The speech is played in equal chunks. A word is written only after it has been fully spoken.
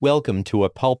Welcome to a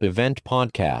Pulp Event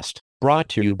podcast, brought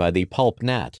to you by the Pulp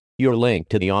Net, your link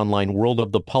to the online world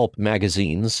of the pulp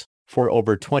magazines, for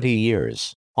over 20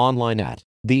 years, online at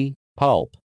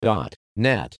thepulp.net.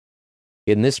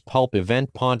 In this Pulp Event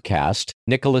podcast,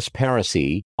 Nicholas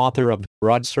Parisi, author of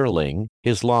Rod Serling,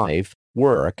 His Life,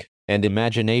 Work, and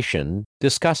Imagination,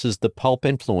 discusses the pulp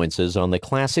influences on the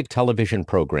classic television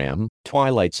program,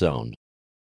 Twilight Zone.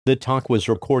 The talk was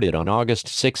recorded on August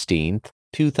 16,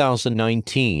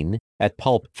 2019, at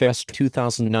Pulp Fest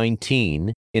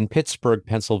 2019 in Pittsburgh,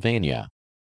 Pennsylvania.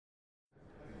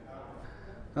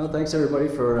 Well, thanks everybody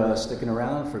for sticking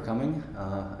around, for coming.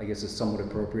 I guess it's somewhat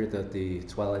appropriate that the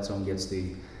Twilight Zone gets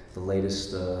the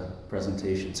latest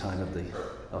presentation time of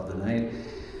the night.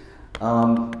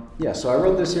 So I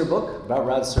wrote this here book about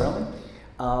Rod Serling.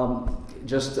 I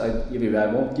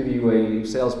won't give you a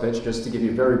sales pitch, just to give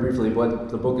you very briefly what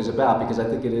the book is about, because I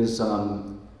think it is.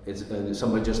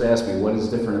 Somebody just asked me what is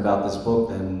different about this book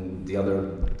than the other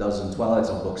dozen Twilight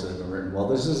Zone books that have been written. Well,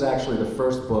 this is actually the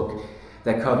first book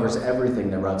that covers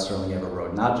everything that Rod Serling ever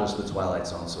wrote, not just the Twilight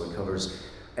Zone. So it covers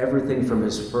everything from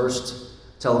his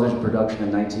first television production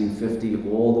in 1950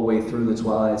 all the way through the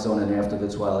Twilight Zone, and after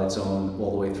the Twilight Zone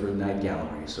all the way through Night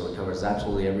Gallery. So it covers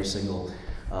absolutely every single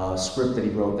script that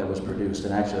he wrote that was produced,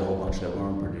 and actually a whole bunch that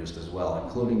weren't produced as well,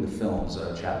 including the films,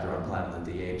 a chapter on Planet of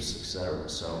the Apes, etc.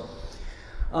 So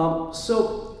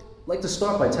I'd like to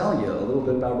start by telling you a little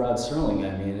bit about Rod Serling.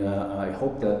 I mean, I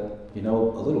hope that you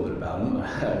know a little bit about him,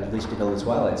 at least you know the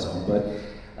Twilight Zone,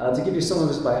 but to give you some of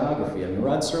his biography, I mean,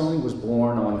 Rod Serling was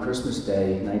born on Christmas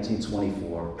Day,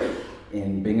 1924,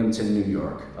 in Binghamton, New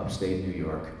York, upstate New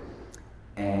York.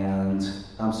 And,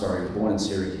 I'm sorry, he was born in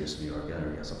Syracuse, New York.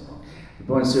 I guess I'm wrong. He was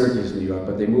born in Syracuse, New York,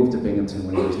 but they moved to Binghamton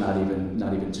when he was not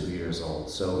even 2 years old.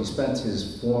 So he spent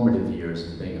his formative years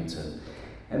in Binghamton.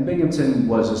 And Binghamton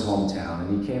was his hometown,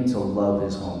 and he came to love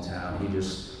his hometown.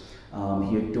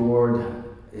 He adored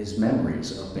his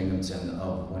memories of Binghamton,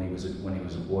 of when he was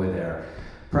a boy there.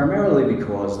 Primarily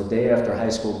because the day after high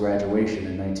school graduation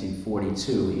in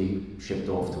 1942, he shipped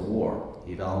off to war.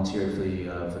 He volunteered for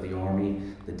the Army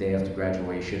the day after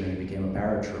graduation, and he became a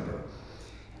paratrooper.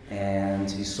 And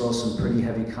he saw some pretty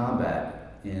heavy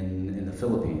combat in the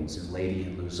Philippines, in Leyte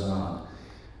and Luzon.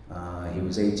 He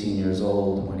was 18 years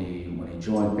old when he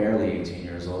joined, barely 18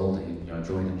 years old. He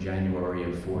joined in January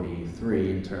of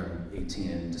 43 and turned 18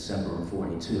 in December of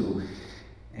 42.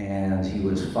 And he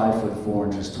was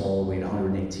 5'4" tall, weighed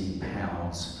 118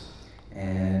 pounds.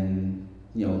 And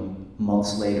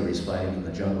months later, he's fighting in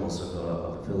the jungles of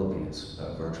the Philippines,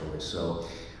 virtually. So,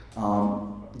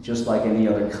 just like any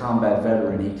other combat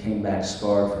veteran, he came back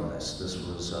scarred from this. This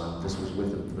was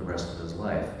with him for the rest of his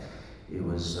life. It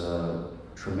was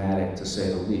traumatic, to say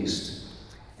the least.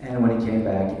 And when he came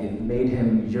back, it made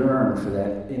him yearn for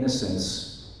that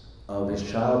innocence of his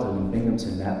childhood in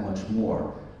Binghamton that much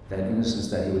more. That innocence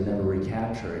that he would never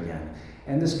recapture again.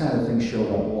 And this kind of thing showed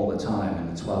up all the time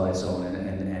in the Twilight Zone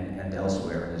and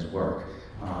elsewhere in his work.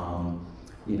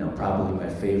 Probably my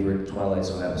favorite Twilight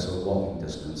Zone episode, Walking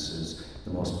Distance, is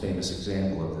the most famous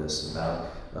example of this,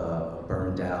 about a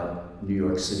burned out New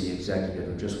York City executive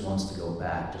who just wants to go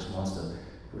back, just wants to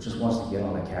get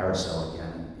on a carousel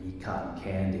again and eat cotton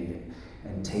candy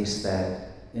and taste that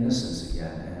innocence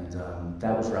again. And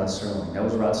that was Rod Serling. That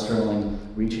was Rod Serling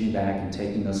reaching back and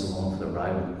taking us along for the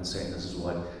ride with him and saying, this is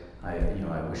what I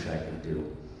wish I could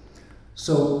do.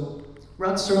 So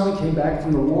Rod Serling came back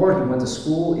from the war. He went to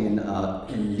school in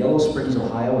Yellow Springs,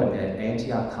 Ohio, at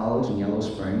Antioch College in Yellow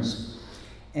Springs.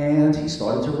 And he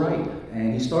started to write.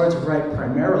 And he started to write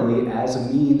primarily as a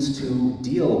means to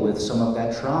deal with some of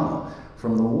that trauma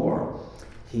from the war.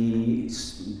 He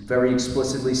very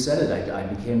explicitly said it. I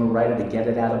became a writer to get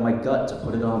it out of my gut, to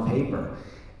put it on paper.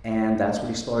 And that's what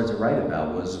he started to write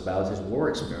about, was about his war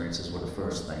experiences were the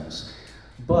first things.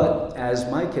 But as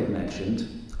Mike had mentioned,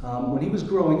 when he was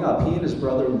growing up, he and his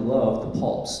brother loved the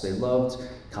pulps. They loved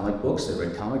comic books, they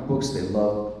read comic books, they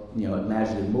loved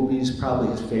imaginative movies. Probably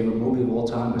his favorite movie of all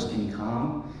time was King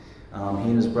Kong. He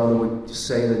and his brother would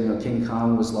say that King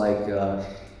Kong was like,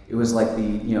 it was like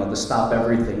the stop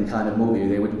everything kind of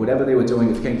movie. Whatever they were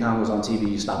doing, if King Kong was on TV,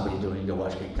 you stop what you're doing and go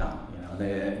watch King Kong.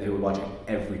 They would watch it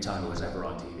every time it was ever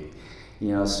on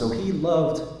TV. So he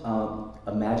loved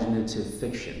imaginative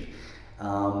fiction.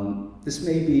 This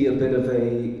may be a bit of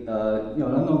an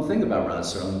unknown thing about Rod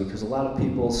Serling, because a lot of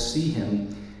people see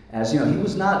him as, he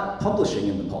was not publishing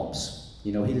in the pulps.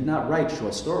 He did not write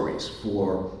short stories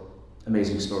for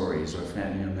Amazing Stories or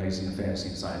Amazing Fantasy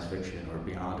and Science Fiction or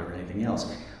Beyond or anything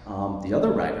else. The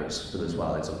other writers for the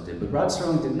Twilight Zone did, but Rod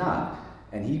Serling did not.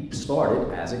 And he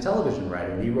started as a television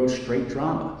writer, and he wrote straight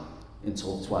drama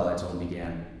until the Twilight Zone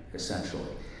began. essentially.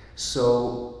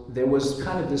 So there was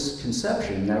kind of this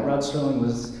conception that Rod Serling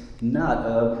was not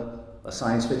a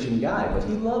science fiction guy, but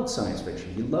he loved science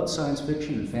fiction. He loved science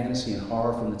fiction and fantasy and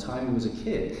horror from the time he was a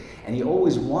kid. And he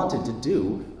always wanted to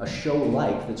do a show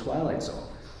like The Twilight Zone.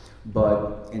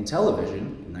 But in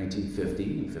television, in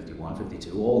 1950, 51,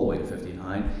 52, all the way to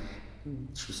 59,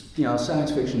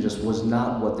 science fiction just was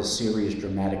not what the serious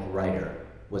dramatic writer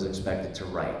was expected to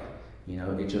write.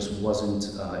 It just wasn't.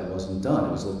 It wasn't done.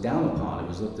 It was looked down upon. It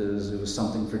was looked as it was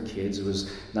something for kids. It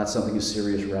was not something a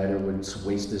serious writer would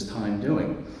waste his time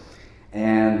doing.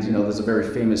 And there's a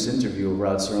very famous interview of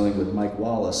Rod Serling with Mike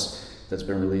Wallace that's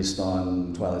been released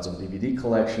on Twilight Zone DVD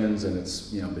collections, and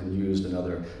it's been used in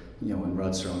other in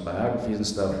Rod Serling biographies and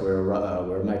stuff,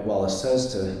 where Mike Wallace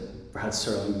says to Rod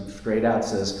Serling straight out,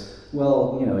 says,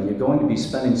 well, you're going to be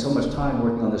spending so much time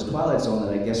working on this Twilight Zone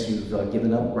that I guess you've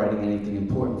given up writing anything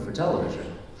important for television.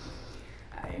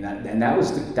 And that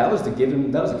was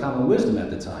the common wisdom at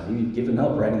the time. He'd given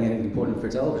up writing anything important for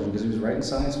television because he was writing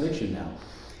science fiction now.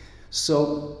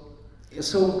 So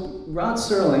Rod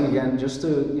Serling, again, just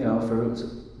to for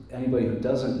anybody who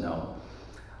doesn't know,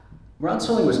 Rod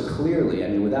Serling was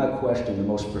clearly, without question, the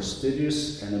most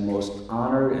prestigious and the most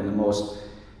honored and the most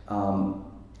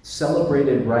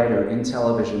celebrated writer in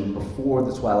television before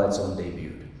The Twilight Zone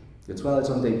debuted. The Twilight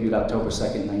Zone debuted October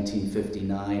 2nd,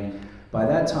 1959. By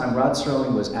that time, Rod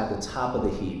Serling was at the top of the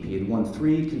heap. He had won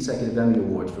 3 consecutive Emmy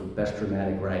Awards for Best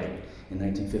Dramatic Writing in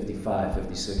 1955,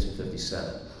 56, and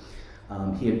 57.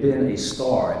 He had been a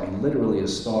star, literally a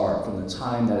star, from the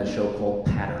time that a show called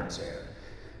Patterns aired.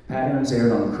 Patterns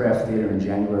aired on the Kraft Theater in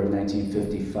January of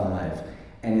 1955,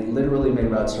 and it literally made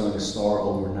Rod Serling a star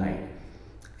overnight.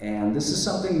 And this is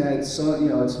something that it's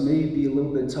maybe a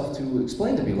little bit tough to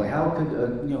explain to people. Like, how could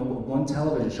one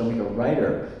television show make a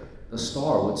writer a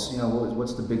star?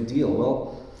 What's the big deal?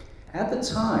 Well, at the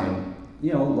time,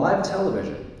 live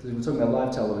television. We're talking about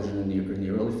live television in the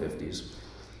early 50s.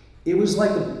 It was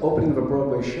like the opening of a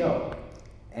Broadway show.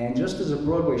 And just as a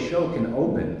Broadway show can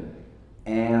open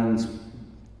and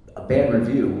a bad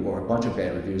review or a bunch of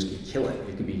bad reviews could kill it.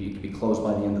 It could be closed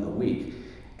by the end of the week.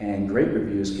 And great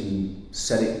reviews can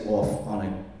set it off on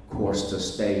a course to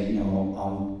stay,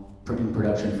 in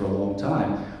production for a long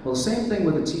time. Well, the same thing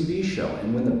with a TV show.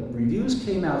 And when the reviews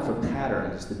came out for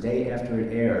Patterns the day after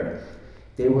it aired,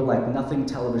 they were like nothing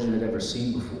television had ever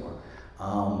seen before.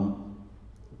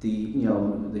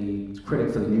 The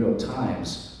critic for the New York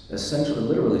Times essentially,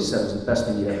 literally said it was the best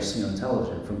thing he'd ever seen on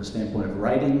television from the standpoint of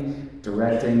writing,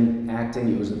 directing,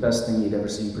 acting. It was the best thing he'd ever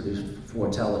seen produced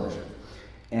for television.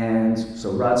 And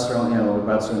so Rod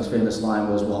Serling's famous line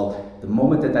was, well, the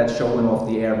moment that show went off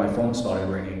the air, my phone started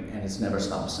ringing, and it's never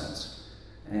stopped since.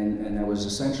 And that was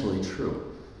essentially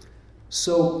true.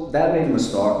 So that made him a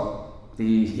star.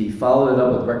 He followed it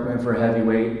up with Requiem for a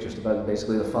Heavyweight just about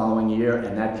basically the following year,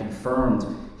 and that confirmed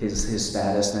his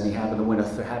status. Then he happened to win a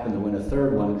third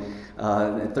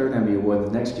Emmy Award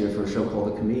the next year for a show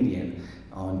called The Comedian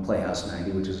on Playhouse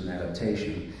 90, which is an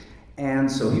adaptation. And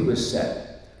so he was set.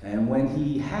 And when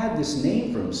he had this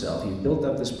name for himself, he built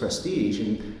up this prestige,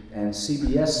 and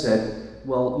CBS said,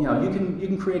 well, you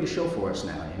can create a show for us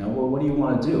now. Well, what do you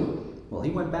want to do? Well, he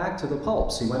went back to the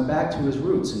pulps. He went back to his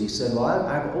roots, and he said, well,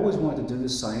 I've always wanted to do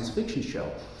this science fiction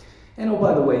show. And oh,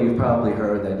 by the way, you've probably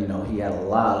heard that, he had a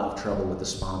lot of trouble with the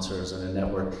sponsors and the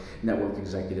network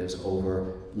executives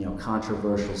over,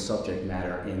 controversial subject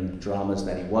matter in dramas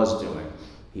that he was doing.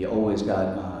 He always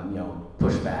got,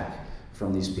 pushback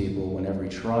from these people whenever he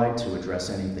tried to address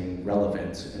anything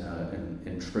relevant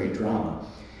in straight drama.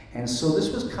 And so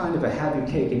this was kind of a have your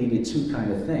cake and eat it too kind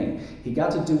of thing. He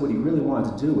got to do what he really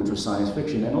wanted to do, which was science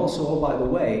fiction. And also, oh, by the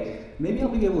way, maybe I'll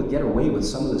be able to get away with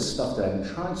some of this stuff that I've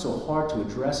been trying so hard to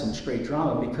address in straight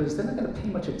drama because they're not going to pay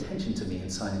much attention to me in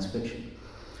science fiction.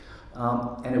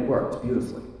 And it worked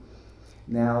beautifully.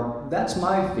 Now, that's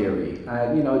my theory.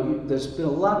 There's been a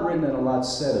lot written and a lot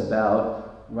said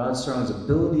about Rod Serling's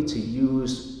ability to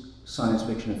use science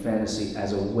fiction and fantasy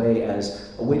as a way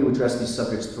to address these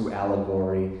subjects through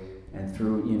allegory and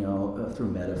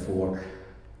through metaphor.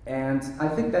 And I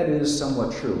think that is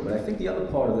somewhat true, but I think the other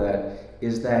part of that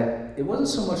is that it wasn't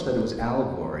so much that it was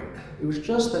allegory, it was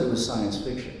just that it was science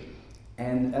fiction.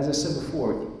 And as I said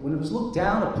before, when it was looked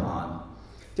down upon,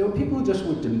 there were people who just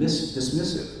were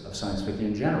dismissive of science fiction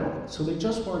in general, so they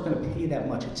just weren't going to pay that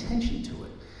much attention to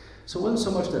it. So it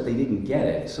wasn't so much that they didn't get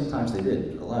it, sometimes they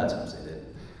did, a lot of times they did.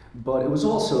 But it was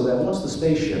also that once the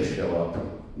spaceships show up,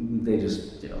 they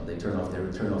just, they turn off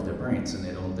their brains and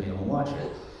they don't watch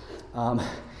it.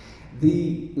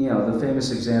 The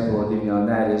famous example I'll give you on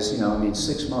that is,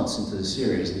 6 months into the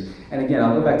series, and again,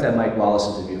 I'll go back to that Mike Wallace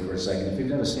interview for a second. If you've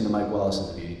never seen the Mike Wallace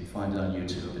interview, you can find it on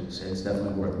YouTube, and it's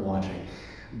definitely worth watching.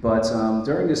 But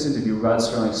during this interview, Rod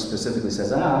Serling specifically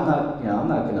says, I'm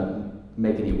not going to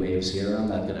make any waves here. I'm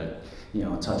not going to,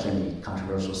 touch any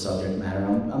controversial subject matter.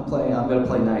 I'm going to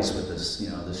play nice with this,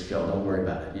 this show. Don't worry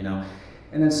about it, And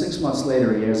then 6 months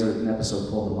later, he airs an episode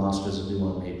called The Monsters of New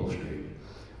on Maple Street.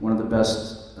 One of the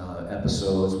best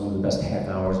episodes, one of the best half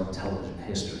hours in television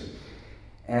history.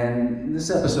 And this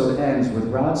episode ends with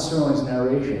Rod Serling's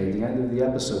narration at the end of the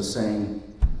episode saying,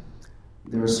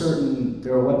 there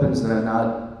are weapons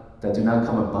that do not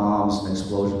come with bombs and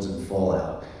explosions and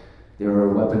fallout. There are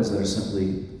weapons that are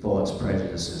simply thoughts,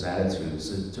 prejudices,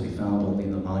 attitudes to be found only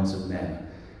in the minds of men.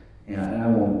 And I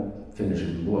won't finish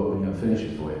it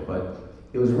for you, but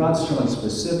it was Rod Serling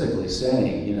specifically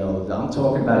saying, I'm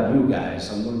talking about you guys.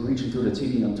 I'm reaching through the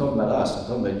TV. I'm talking about us. I'm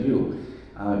talking about you.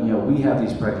 We have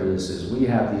these prejudices. We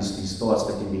have these thoughts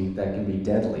that can be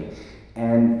deadly.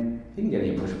 And he didn't get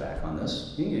any pushback on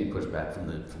this. He didn't get any pushback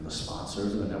from the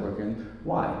sponsors of the network. And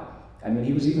why? I mean,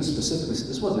 he was even specifically.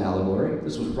 This wasn't allegory.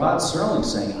 This was Rod Serling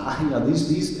saying,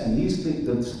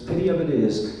 the pity of it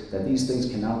is that these things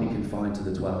cannot be confined to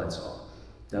the Twilight Zone.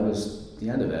 That was the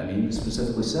end of it. I mean, he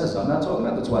specifically says, I'm not talking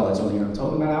about the Twilight Zone here, I'm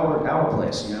talking about our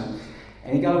place,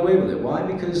 And he got away with it. Why?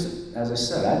 Because, as I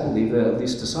said, I believe that, at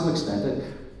least to some extent, that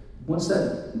once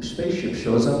that spaceship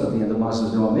shows up at the end of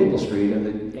Monsters on Maple Street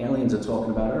and the aliens are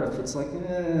talking about Earth, it's like,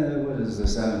 what is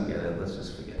this? I don't get it. Let's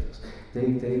just forget this.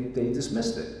 They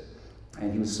dismissed it.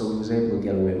 And he was able to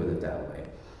get away with it that way.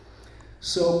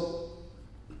 So,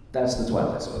 that's the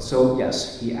Twilight Zone. So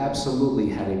yes, he absolutely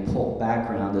had a pulp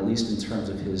background, at least in terms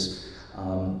of his,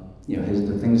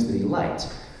 the things that he liked.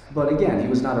 But again, he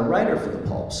was not a writer for the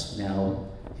pulps. Now,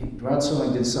 Rod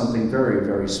Serling did something very,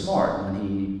 very smart when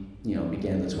he,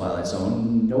 began the Twilight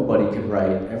Zone. Nobody could write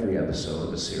every episode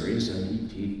of a series, and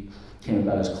he came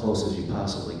about as close as he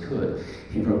possibly could.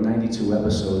 He wrote 92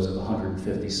 episodes of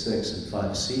 156 in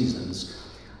 5 seasons.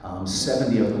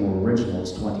 70 of them were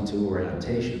originals, 22 were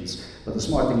adaptations. But the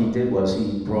smart thing he did was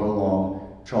he brought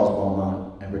along Charles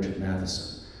Beaumont and Richard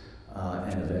Matheson,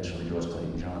 and eventually George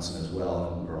Clayton Johnson as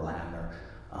well, and Earl Hamner.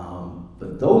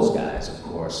 But those guys, of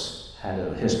course, had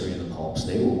a history in the pulps.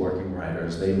 They were working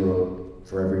writers. They wrote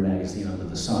for every magazine under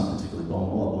the sun, particularly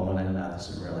Beaumont and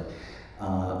Matheson, really.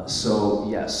 So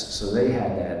they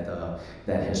had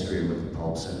that history with the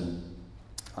pulps, and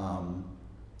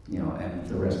and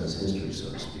the rest is history,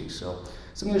 so to speak. So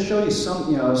I'm going to show you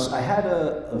some, I had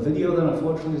a video that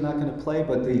unfortunately is not going to play,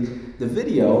 but the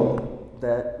video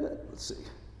that, let's see,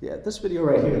 this video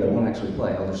right here that won't actually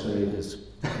play, I'll just show you this,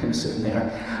 sitting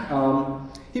there.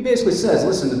 He basically says,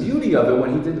 listen, the beauty of it,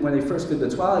 when they first did the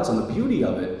Twilight Zone, the beauty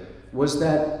of it was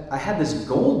that I had this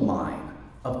gold mine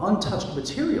of untouched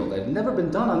material that had never been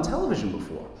done on television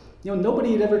before.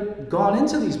 Nobody had ever gone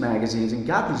into these magazines and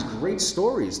got these great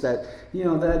stories that,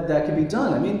 that could be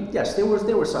done. I mean, yes, there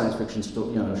were science fiction,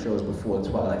 shows before the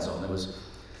Twilight Zone. There was,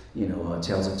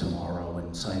 Tales of Tomorrow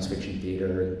and science fiction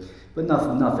theater, but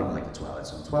nothing like the Twilight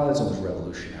Zone. Twilight Zone was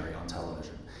revolutionary on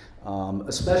television,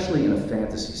 especially in a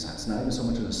fantasy sense, not even so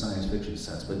much in a science fiction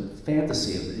sense, but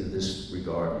fantasy in this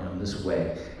regard, in this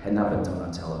way, had not been done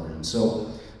on television.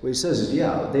 So what he says is,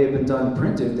 they've been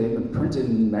printed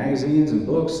in magazines and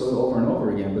books over and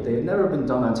over again, but they had never been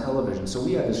done on television. So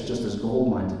we had this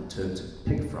gold mine to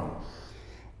pick from.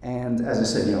 And as I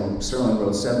said, Serling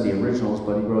wrote 70 originals,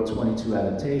 but he wrote 22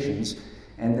 adaptations,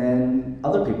 and then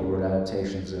other people wrote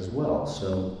adaptations as well.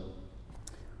 So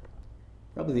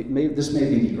probably this may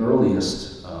be the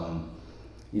earliest,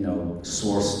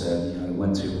 source that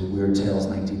went to Weird Tales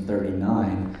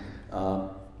 1939.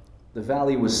 The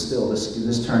Valley was still,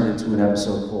 this turned into an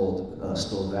episode called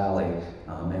Still Valley,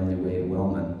 Manly Wade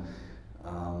Wellman.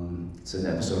 It's an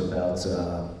episode about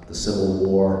the Civil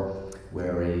War,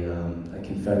 where a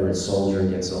Confederate soldier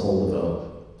gets a hold of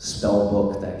a spell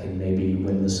book that can maybe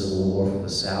win the Civil War for the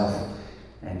South,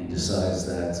 and he decides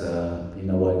that,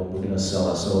 we're going to sell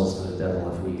our souls to the devil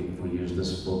if we use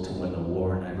this book to win the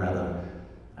war, and I'd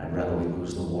rather we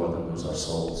lose the war than lose our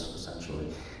souls, essentially.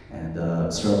 And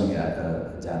Serling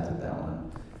adapted that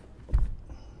one.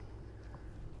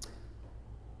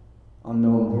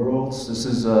 Unknown Worlds. This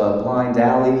is Blind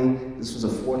Alley. This was a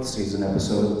 4th season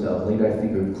episode of Late I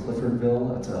Think of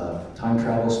Cliffordville. It's a time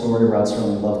travel story. Rod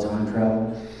Serling loved time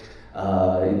travel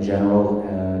in general.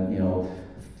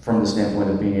 From the standpoint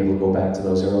of being able to go back to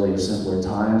those earlier, simpler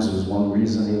times, was one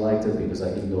reason he liked it, because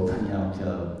I could go,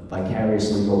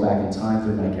 vicariously go back in time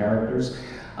through my characters.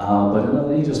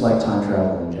 But he just liked time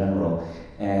travel in general.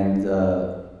 And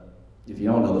if you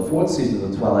don't know, the fourth season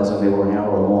of The Twilight Zone, they were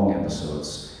hour-long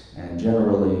episodes, and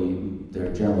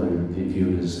they're generally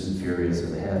viewed as inferior to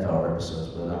the half-hour episodes.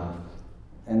 But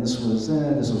and this was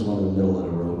one of the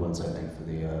middle-of-the-road ones, I think, for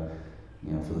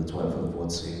the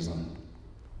fourth season.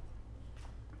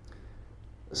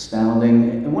 Astounding,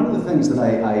 and one of the things that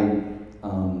I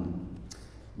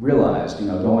realized,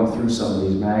 going through some of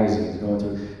these magazines,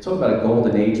 talk about a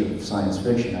golden age of science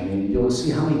fiction. I mean, you'll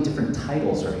see how many different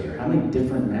titles are here, how many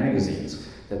different magazines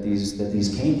that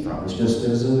these came from. There's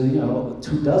 24,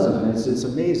 and it's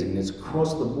amazing. It's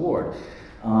across the board.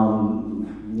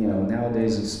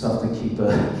 Nowadays it's tough to keep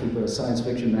a science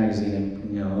fiction magazine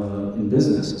in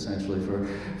business essentially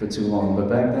for too long. But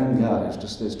back then, God,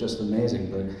 it's just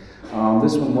amazing. But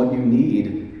this one, What You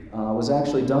Need, was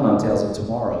actually done on Tales of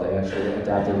Tomorrow. They actually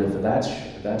adapted it for that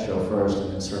show first,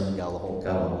 and then certainly got a hold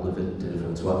of it and did it for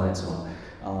the Twilight Zone.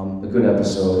 A good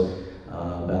episode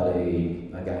about a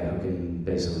guy who can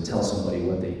basically tell somebody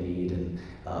what they need and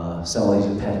sell. He's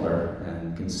a peddler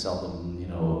and can sell them,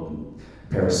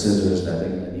 a pair of scissors that they're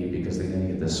going to need because they're going to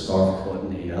get this scarf caught in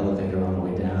the elevator on the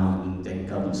way down, and they can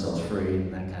cut themselves free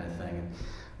and that kind of thing.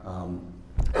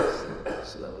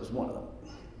 So that was one of them.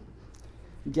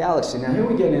 Galaxy. Now here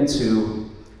we get into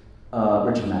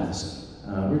Richard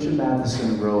Matheson. Richard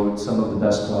Matheson wrote some of the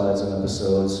best Twilight Zone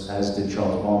episodes, as did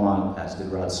Charles Beaumont, as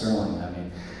did Rod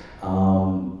Serling.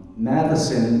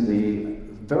 Matheson, the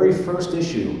very first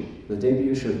issue, the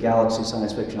debut issue of Galaxy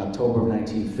Science Fiction, October of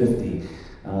 1950,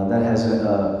 that has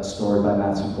a story by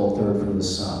Matheson called Third from the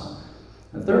Sun.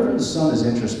 Now, Third from the Sun is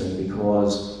interesting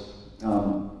because,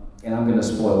 and I'm going to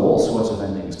spoil all sorts of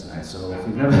endings tonight, so if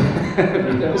you've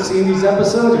never seen these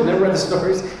episodes, you've never read the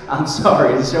stories, I'm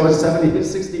sorry. The show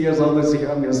is 60 years old this year,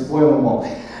 I'm going to spoil them all.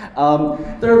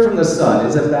 Third from the Sun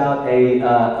is about a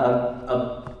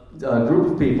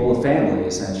group of people, a family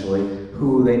essentially,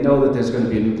 who they know that there's going to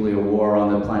be a nuclear war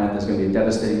on the planet, there's going to be a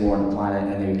devastating war on the planet,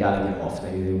 and they've got to get off.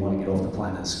 They want to get off the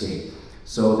planet and escape.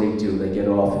 So they do. They get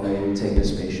off and they take a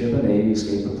spaceship and they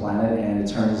escape the planet, and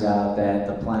it turns out that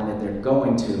the planet they're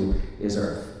going to is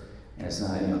Earth. And it's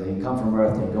not, they come from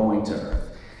Earth, they're going to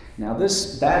Earth. Now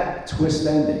that twist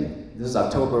ending, this is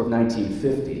October of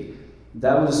 1950,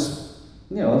 that was,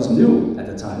 it was new at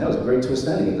the time. That was a great twist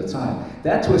ending at the time.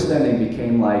 That twist ending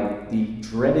became like the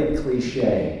dreaded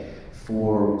cliche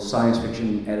for science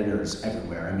fiction editors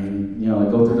everywhere. I mean, I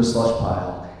go through the slush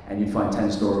pile and you'd find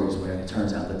 10 stories where it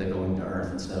turns out that they're going to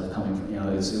Earth instead of coming from,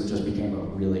 it just became a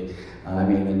really,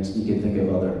 and you can think of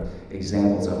other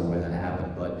examples of where that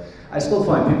happened. But I still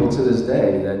find people to this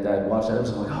day that watch that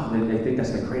episode like, they think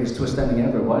that's the greatest twist ending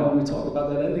ever. Why don't we talk about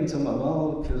that ending so much?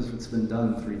 Well, because it's been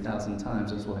done 3,000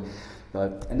 times, that's why.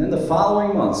 And then the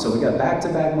following month, so we got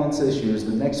back-to-back months issues.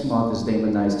 The next month is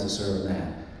Damon Knight's To Serve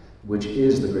Man, which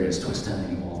is the greatest twist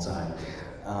ending of all time.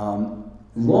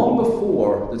 Long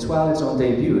before the Twilight Zone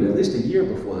debuted, at least a year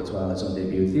before the Twilight Zone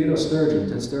debuted,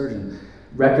 Ted Sturgeon,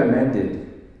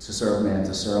 recommended To Serve Man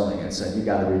to Serling and said, "You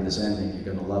got to read this ending. You're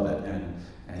going to love it."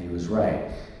 And he was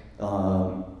right.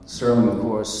 Serling, of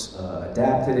course,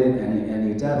 adapted it, and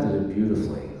he adapted it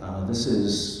beautifully. This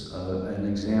is an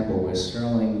example where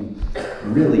Serling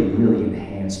really, really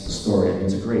enhanced the story. I mean,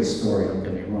 it's a great story, don't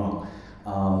get me wrong.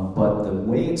 But the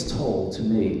way it's told, to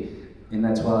me, in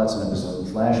that Twilight Zone episode,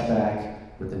 the flashback,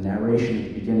 with the narration at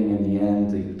the beginning and the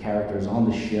end, the characters on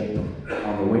the ship,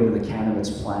 on the way to the Canamit's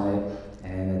planet,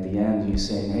 and at the end he's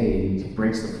saying, hey, he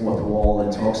breaks the fourth wall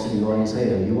and talks to the audience,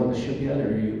 hey, are you on the ship yet, or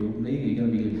are you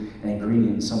going to be an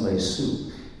ingredient in somebody's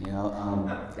soup?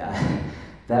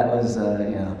 That was,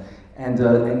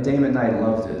 and Damon Knight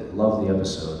loved the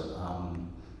episode.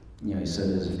 He said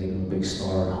it made him a big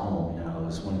star at home, it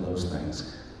was one of those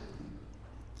things.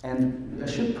 And I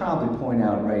should probably point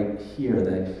out right here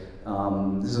that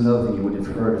this is another thing you would have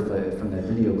heard from that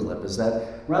video clip, is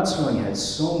that Rod Serling had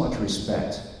so much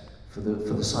respect for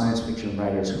the science fiction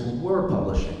writers who were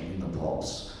publishing in the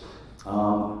pulps.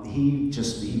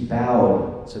 He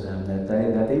bowed to them that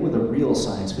they were the real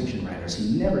science fiction writers.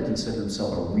 He never considered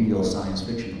himself a real science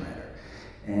fiction writer.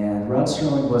 And Rod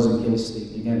Serling was, in case,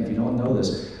 again, if you don't know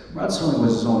this, Rod Serling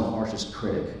was his own harshest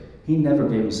critic. He never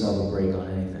gave himself a break on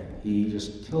anything. He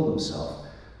just killed himself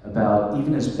about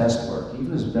even his best work.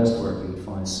 Even his best work, he would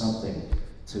find something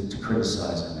to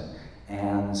criticize in it.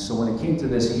 And so when it came to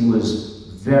this, he was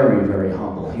very, very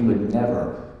humble. He would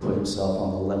never put himself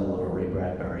on the level of a Ray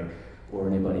Bradbury or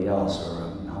anybody else, or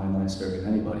Heinlein, Sturgeon,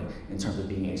 anybody, in terms of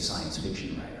being a science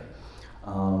fiction writer.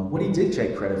 What he did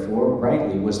take credit for,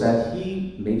 rightly, was that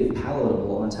he made it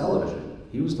palatable on television.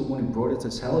 He was the one who brought it to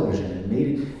television and made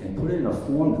it and put it in a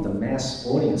form that the mass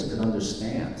audience could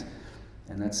understand.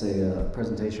 And that's a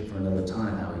presentation for another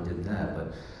time, how he did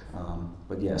that.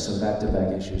 But yeah, so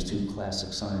back-to-back issues, 2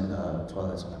 classic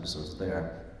Twilight Zone episodes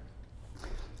there.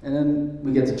 And then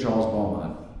we get to Charles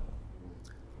Beaumont.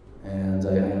 And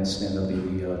I understand there'll be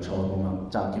the Charles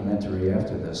Beaumont documentary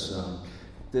after this.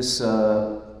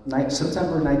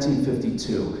 September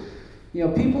 1952.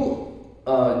 People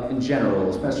in general,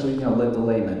 especially the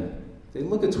laymen, they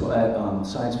look at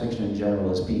science fiction in general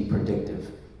as being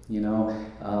predictive. They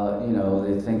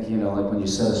think like when you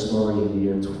set a story in the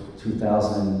year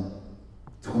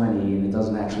 2020 and it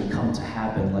doesn't actually come to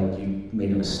happen, like you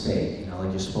made a mistake. Like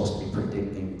you're supposed to be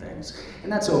predicting things,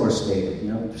 and that's overstated.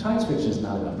 Science fiction is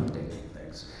not about predicting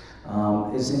things.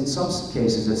 Is in some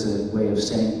cases it's a way of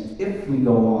saying if we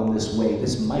go on this way,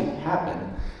 this might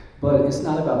happen, but it's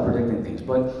not about predicting things.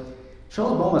 But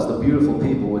Charles Beaumont's The Beautiful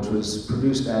People, which was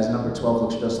produced as Number 12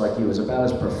 Looks Just Like You, is about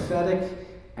as prophetic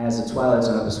as a Twilight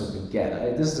Zone episode could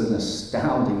get. This is an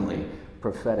astoundingly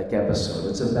prophetic episode.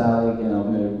 It's about, I'm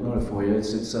going to run it for you.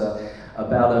 It's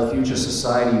about a future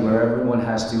society where everyone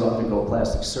has to undergo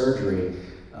plastic surgery,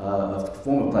 a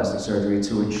form of plastic surgery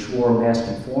to ensure mass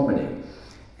conformity.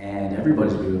 And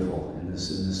everybody's beautiful in this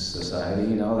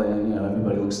society.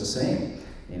 Everybody looks the same.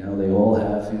 They all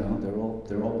have,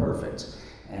 they're all perfect.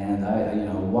 And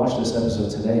I watched this episode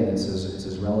today, and it's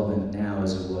as relevant now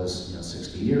as it was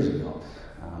 60 years ago.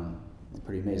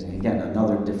 Pretty amazing. Again,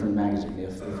 another different magazine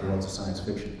if you're into science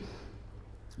fiction.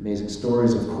 Amazing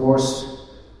stories, of course.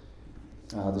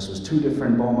 This was 2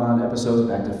 different Beaumont episodes,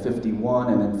 back to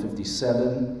 51 and then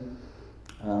 57.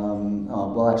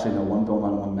 One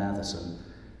Beaumont, one Matheson.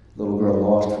 Little Girl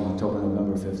Lost from October,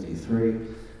 November 53.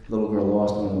 Little Girl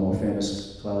Lost, one of the more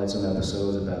famous Twilight Zone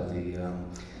episodes about the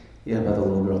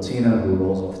little girl Tina who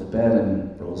rolls off the bed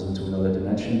and rolls into another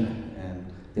dimension.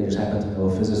 They just happen to know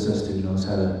a physicist who knows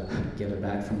how to get her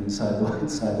back from inside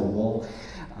the wall.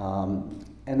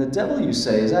 And The Devil You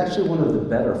Say is actually one of the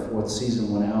better 4th season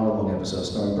 1-hour-long episodes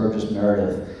starring Burgess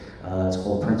Meredith. It's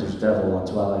called Printer's Devil on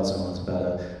Twilight Zone. It's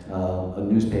about a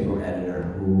newspaper editor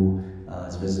who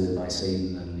is visited by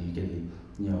Satan, and he can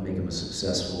make him a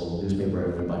successful newspaper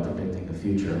editor by predicting the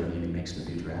future. And he makes the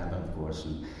future happen, of course,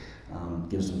 and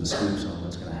gives them the scoops on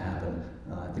what's going to happen.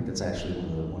 I think that's actually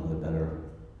one of the better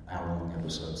hour-long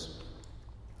episodes.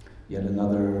 Yet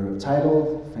another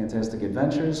title, Fantastic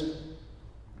Adventures.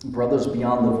 Brothers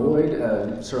Beyond the Void,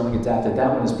 Serling adapted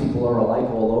that one as People Are Alike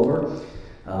All Over,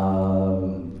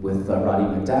 with Roddy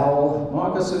McDowell.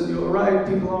 Marcus, you were right,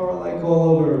 people are alike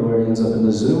all over, where he ends up in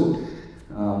the zoo.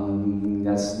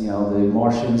 That's, the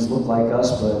Martians look like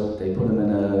us, but they put them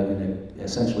in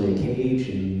essentially a cage,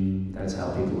 and that's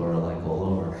how people are alike all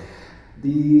over.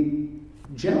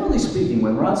 Generally speaking,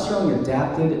 when Rod Serling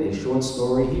adapted a short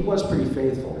story, he was pretty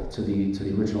faithful to the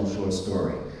original short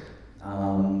story.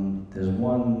 There's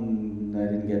one I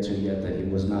didn't get to yet that he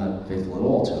was not faithful at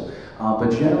all to,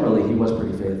 but generally he was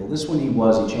pretty faithful. This one he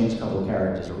changed a couple of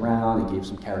characters around, he gave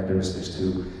some characteristics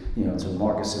to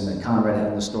Marcus and that Conrad had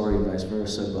in the story, and vice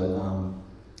versa.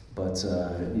 But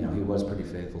he was pretty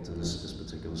faithful to this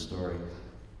particular story.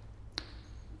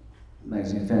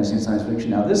 Magazine Fantasy and Science Fiction.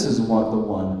 Now this is the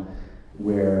one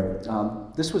where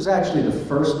this was actually the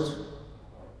first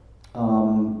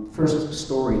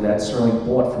story that Serling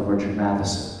bought from Richard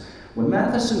Matheson. When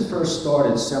Matheson first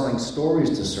started selling stories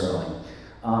to Serling,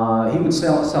 he would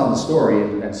sell the story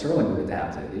and Serling would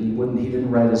adapt it. He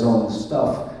didn't write his own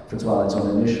stuff for Twilight Zone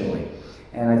initially.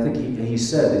 And I think he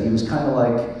said that he was kind of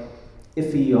like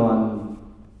iffy on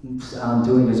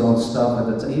doing his own stuff at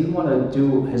the time. He didn't want to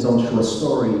do his own short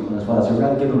story on his Twilight Zone. He'd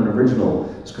rather give him an original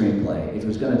screenplay. If he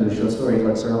was going to do a short story, he'd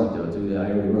let Serling do it.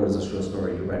 I already wrote it as a short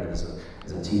story, you read it as a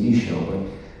TV show. But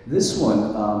this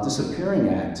one, Disappearing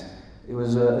Act, it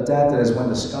was adapted as When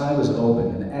the Sky Was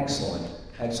Open, an excellent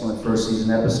first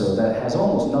season episode that has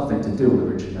almost nothing to do with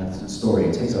Richard Matheson's story.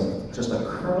 It takes just a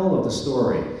kernel of the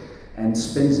story and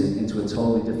spins it into a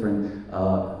totally different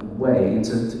way,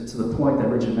 to the point that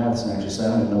Richard Matheson actually said,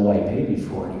 I don't even know why he paid me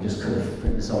for it. He just could have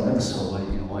written his own episode,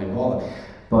 why he bought it.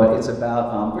 But it's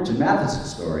about, Richard Matheson's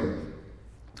story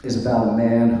is about a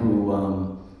man who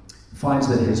finds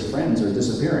that his friends are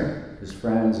disappearing. His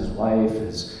friends, his wife,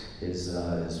 his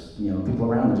people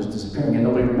around him are just disappearing, and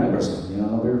nobody remembers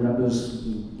them. Nobody remembers.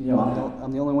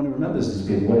 I'm the only one who remembers these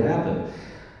people. What happened?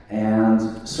 And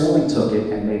Serling took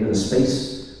it and made it a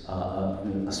space,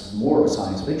 more of a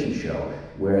science fiction show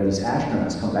where these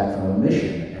astronauts come back from a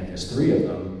mission, and there's 3 of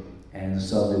them, and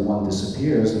suddenly one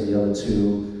disappears, and the other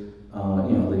 2,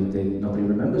 nobody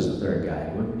remembers the 3rd guy.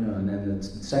 And then the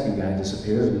 2nd guy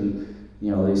disappears, and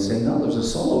they say, no, there's a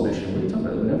solo mission. What are you talking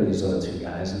about? Whatever these other 2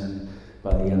 guys, and then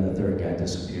by the end, the 3rd guy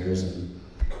disappears, and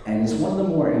And it's one of the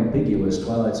more ambiguous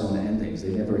Twilight Zone endings. They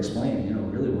never explain,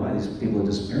 really why these people are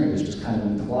disappearing. It's just kind of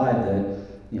implied that,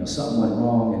 something went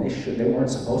wrong and they weren't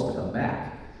supposed to come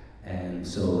back. And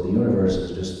so the universe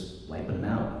is just wiping them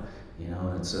out.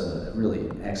 It's a really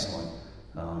excellent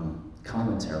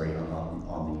commentary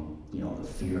on the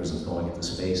fears of going into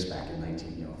space back in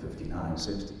 1959,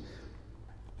 60.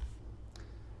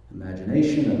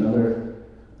 Imagination,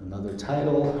 another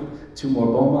title. Two more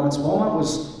Beaumonts.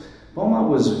 Beaumont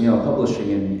was publishing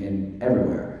in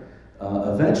everywhere.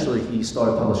 Eventually, he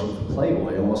started publishing for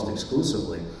Playboy almost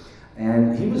exclusively,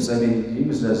 and he was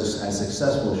as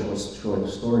successful a short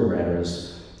story writer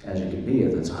as you could be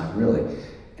at the time, really.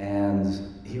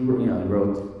 And he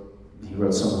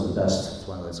wrote some of the best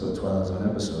Twilight Zone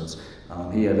episodes.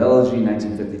 He had Elegy,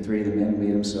 1953. The Man Who Made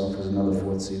Himself was another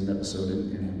fourth season episode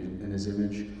in his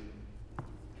image.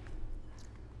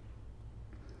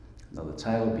 Another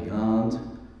title, Beyond.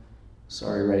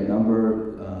 Sorry, Right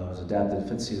Number was adapted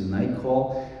fifth season, Night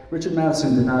Call. Richard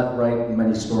Matheson did not write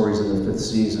many stories in the fifth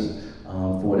season.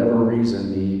 For whatever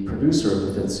reason, the producer of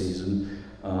the fifth season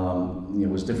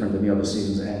was different than the other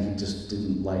seasons, and he just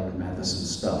didn't like Matheson's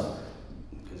stuff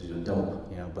because he's a dope,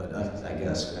 But I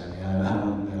guess I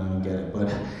don't get it.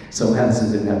 But so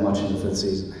Matheson didn't have much in the fifth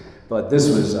season. But this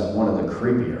was one of the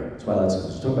creepier Twilight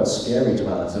Zones. Talk about scary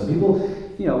Twilight Zone. People,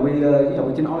 we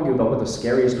can argue about what the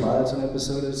scariest Twilight Zone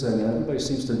episode is. Everybody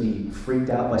seems to be freaked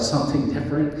out by something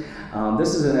different.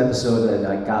 This is an episode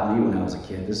that got me when I was a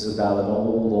kid. This is about an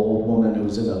old woman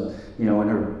who's in in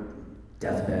her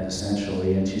deathbed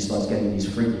essentially, and she starts getting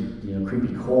these freaky,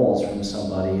 creepy calls from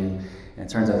somebody, and it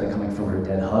turns out they're coming from her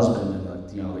dead husband,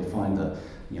 and they find the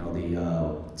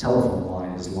telephone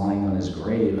line is lying on his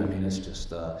grave. It's just,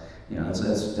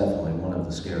 that's definitely one of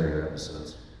the scarier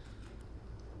episodes.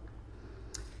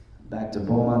 Back to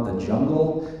Beaumont, The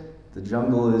Jungle. The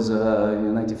Jungle is,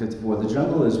 1954. The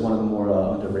Jungle is one of the more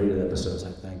underrated episodes,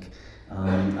 I think.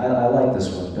 I like this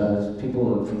one.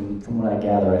 People, from what I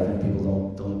gather, I think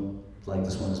people don't like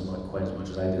this one quite as much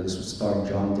as I do. This was starring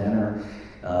John Denner.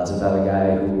 It's about a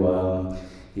guy who,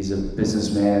 he's a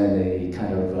businessman, and they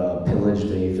kind of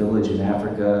pillaged a village in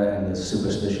Africa, and the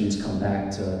superstitions come back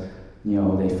to,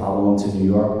 they follow him to New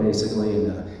York, basically,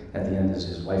 and at the end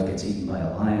his wife gets eaten by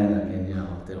a lion.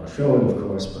 They don't show it, of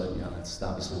course, but, that's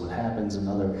obviously what happens.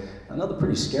 Another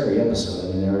pretty scary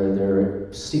episode. There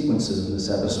are sequences in this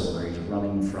episode where he's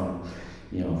running from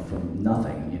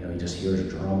nothing. He just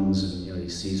hears drums, and, he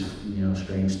sees,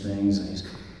 strange things, and he's,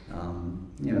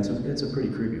 it's a pretty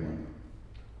creepy one.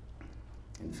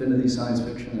 Infinity Science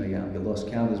Fiction, again, I lost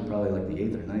count, is probably like the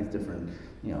 8th or 9th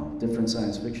different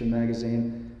science fiction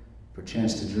magazine.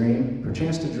 Perchance to Dream.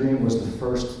 Perchance to Dream was the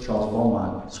first Charles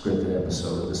Beaumont scripted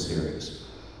episode of the series.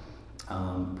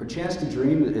 Perchance to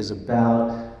Dream is about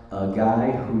a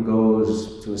guy who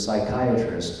goes to a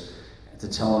psychiatrist to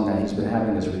tell him that he's been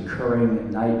having this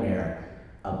recurring nightmare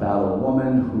about a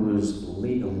woman who's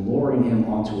luring him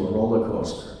onto a roller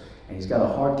coaster, and he's got a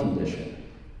heart condition,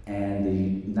 and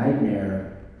the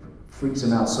nightmare freaks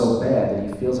him out so bad that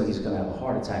he feels like he's going to have a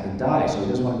heart attack and die, so he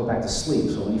doesn't want to go back to sleep.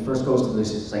 So when he first goes to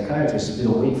this psychiatrist,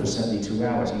 he'll wait for 72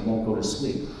 hours, he won't go to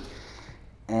sleep.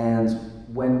 And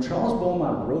when Charles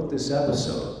Beaumont wrote this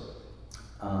episode,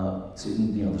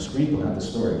 the screenplay, not the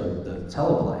story, but the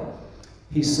teleplay,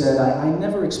 he said, I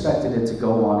never expected it to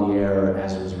go on the air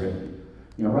as it was written.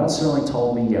 Rod Serling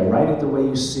told me, write it the way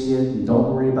you see it, and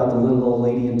don't worry about the little old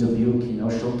lady in Dubuque,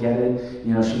 she'll get it,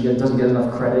 she doesn't get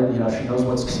enough credit, she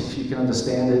knows she can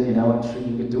understand it, and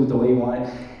you can do it the way you want it.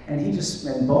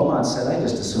 And Beaumont said, I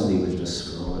just assumed he was just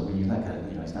screwing with me, he's not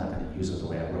gonna use it the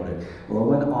way I wrote it. Well,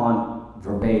 it went on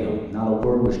verbatim, not a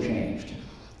word was changed.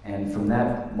 And from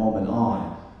that moment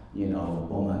on,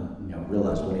 Beaumont,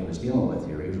 realized what he was dealing with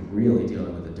here. He was really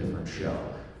dealing with a different show.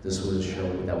 This was a show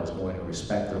that was going to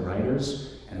respect the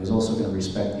writers, and it was also going to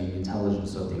respect the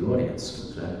intelligence of the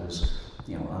audience, that was,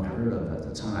 unheard of at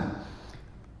the time.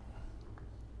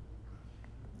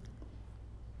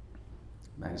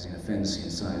 Magazine of Fantasy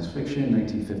and Science Fiction,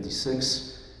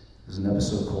 1956. There's an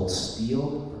episode called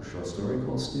Steel, or a short story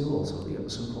called Steel, also the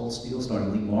episode called Steel,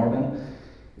 starring Lee Marvin.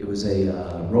 It was a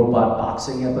robot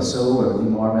boxing episode where Lee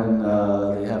Marvin,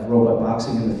 they have robot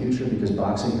boxing in the future because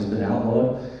boxing has been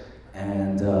outlawed.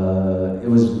 And it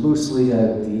was loosely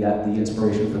the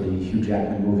inspiration for the Hugh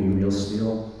Jackman movie Real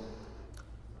Steel.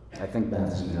 I think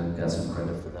Matheson got some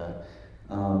credit for that.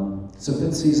 Some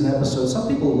fifth season episodes. Some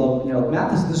people love,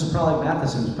 Matheson.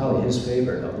 Matheson's probably his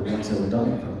favorite of the ones that were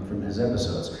done from his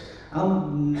episodes.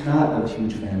 I'm not a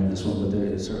huge fan of this one, but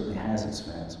it certainly has its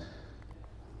fans.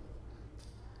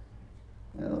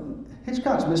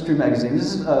 Hitchcock's Mystery Magazine.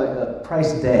 This is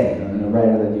Price Day, a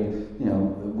writer that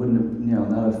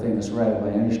not a famous writer by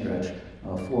any stretch.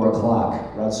 4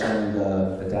 o'clock. Rod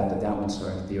Serling adapted that one,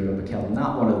 starring Theodore Bickel.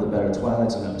 Not one of the better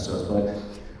Twilight Zone episodes, but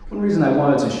one reason I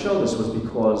wanted to show this was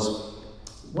because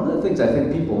one of the things I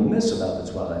think people miss about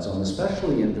the Twilight Zone,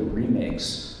 especially in the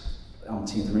remakes,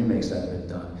 umpteenth remakes that have been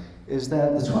done, is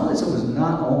that the Twilight Zone was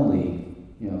not only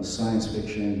science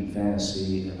fiction,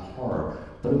 fantasy, and horror,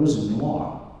 but it was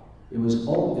noir.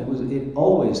 It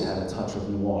always had a touch of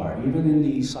noir, even in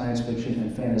the science fiction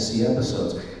and fantasy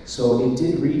episodes. So it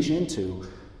did reach into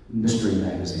mystery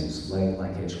magazines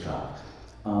like Hitchcock.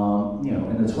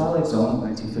 In the Twilight Zone,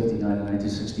 1959 and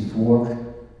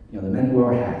 1964, the men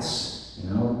wore hats.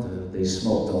 They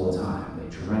smoked all the time. They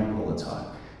drank all the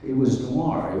time. It was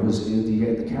noir.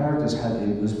 The characters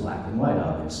it was black and white,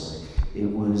 obviously. It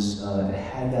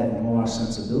had that noir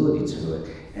sensibility to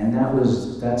it, and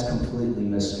that's completely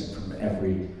missing from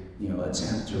every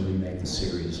attempt to remake the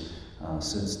series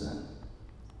since then.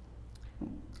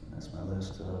 That's my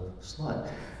last slide.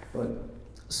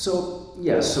 So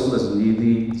listen,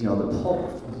 the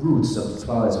pulp roots of the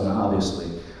Twilight Zone obviously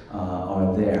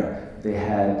are there. They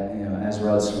had, as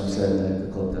Rod Serling said in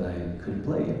the clip that I couldn't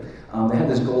play you, they had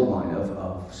this gold mine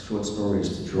of short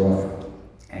stories to draw from,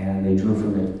 and they drew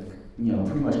from it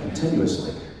pretty much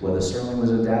continuously, whether Serling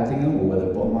was adapting them, or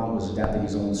whether Beaumont was adapting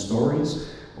his own stories,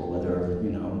 or whether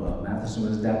Matheson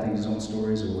was adapting his own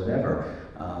stories, or whatever.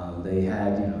 They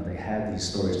had these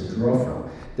stories to draw from.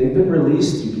 They've been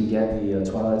released. You can get the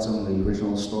Twilight Zone, the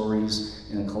original stories,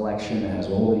 in a collection that has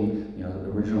all the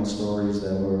original stories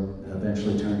that were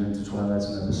eventually turned into Twilight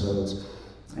Zone episodes,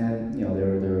 and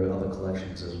there are other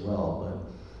collections as well.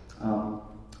 But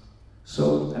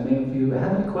so, if you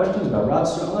have any questions about Rod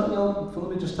Serling, let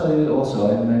me just tell you also,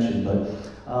 I didn't mention, but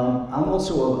I'm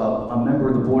also a member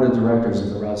of the board of directors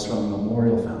of the Rod Serling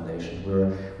Memorial Foundation.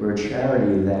 We're a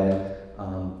charity that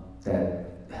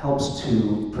helps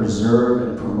to preserve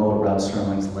and promote Rod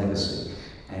Serling's legacy.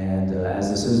 And as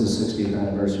this is the 60th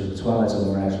anniversary of the Twilight Zone,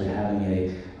 we're actually having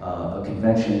a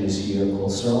convention this year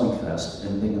called Serling Fest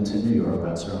in Binghamton, New York,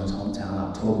 Rod Serling's hometown,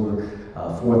 October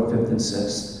 4th, 5th, and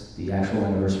 6th. The actual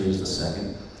anniversary is the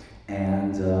 2nd.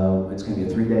 And it's going to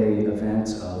be a 3-day event,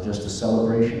 just a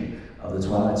celebration of the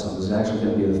Twilight Zone. This is actually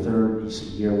going to be the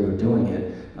 3rd year we were doing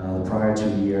it. The prior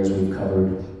 2 years we've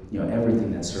covered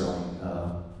everything that's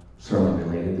Serling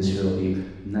related. This year will be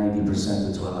 90%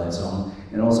 of the Twilight Zone.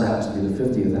 And it also happens to be the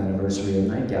 50th anniversary of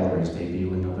Night Gallery's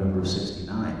debut in November of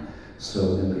 '69. So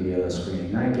we're going to be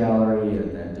screening Night Gallery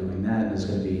and then doing that. And there's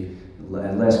going to be,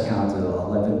 at last count,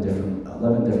 11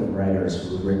 different writers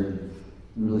who have written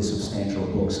really substantial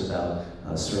books about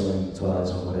Serling, Twilight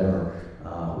Zone, whatever,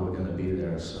 who are going to be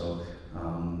there. So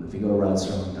if you go to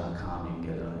rodserling.com, you can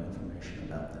get information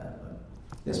about that. But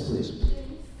yes, please. Do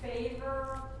you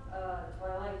favor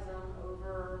Twilight Zone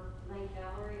over Night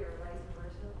Gallery or vice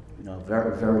versa?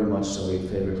 Very, very much so. He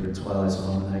favored the Twilight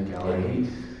Zone and Night Gallery.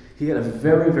 He had a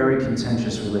very, very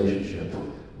contentious relationship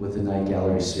with the Night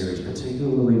Gallery series,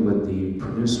 particularly with the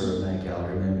producer of Night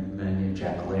Gallery, named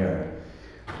Jack Laird.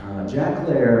 Jack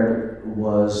Laird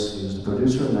was the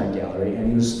producer of Night Gallery, and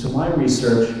he was, to my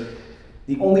research,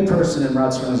 the only person in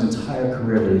Rod Serling's entire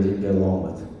career that he didn't get along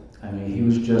with.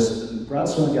 Rod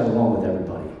Serling got along with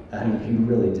everybody. He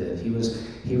really did. He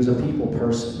was a people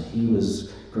person. He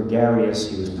was gregarious,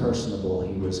 he was personable,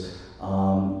 he was,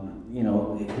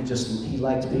 he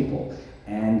liked people.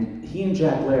 And he and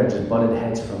Jack Laird just butted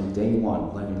heads from day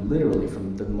one. Literally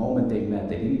from the moment they met,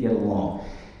 they didn't get along.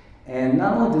 And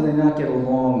not only did they not get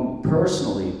along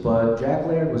personally, but Jack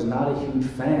Laird was not a huge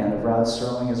fan of Rod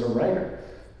Serling as a writer.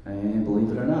 And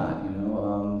believe it or not,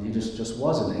 he just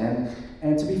wasn't.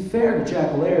 And to be fair to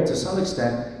Jack Laird, to some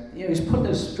extent, he's put in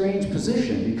a strange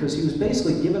position because he was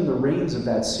basically given the reins of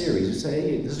that series. You say,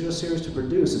 hey, this is your series to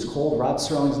produce. It's called Rod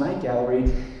Serling's Night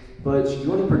Gallery, but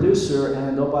you're the producer,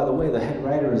 and oh, by the way, the head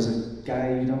writer is a guy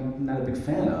you're not a big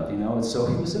fan of, And so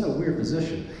he was in a weird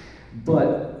position.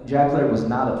 But Jack Laird was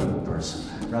not a people person.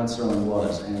 Rod Serling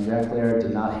was, and Jack Laird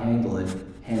did not handle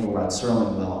Rod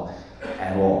Serling well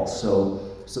at all. So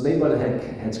they butted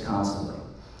heads constantly.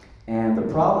 And the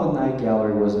problem with Night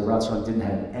Gallery was that Rod Serling didn't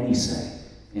have any say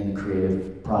in the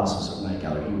creative process of Night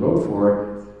Gallery. He wrote for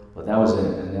it, but that was it.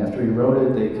 And after he wrote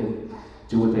it, they could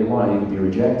do what they wanted. He could be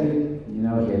rejected.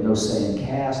 He had no say in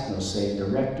cast, no say in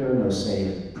director, no say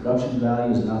in production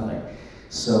values, nothing.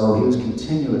 So he was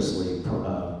continuously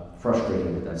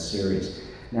frustrated with that series.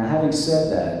 Now, having said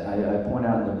that, I point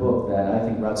out in the book that I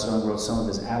think Rod Serling wrote some of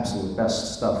his absolute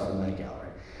best stuff for Night Gallery.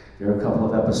 There are a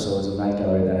couple of episodes of Night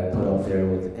Gallery that I put up there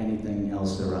with anything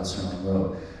else that Rod Serling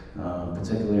wrote.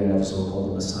 particularly an episode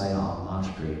called The Messiah on Mott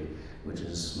Street, which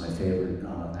is my favorite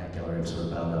Night Gallery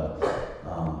episode about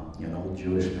an old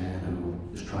Jewish man who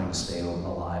is trying to stay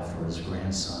alive for his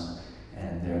grandson,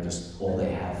 and they're just all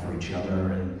they have for each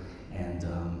other, and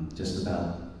just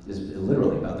about is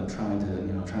literally about them trying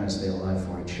to stay alive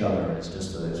for each other. It's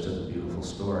just a beautiful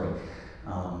story.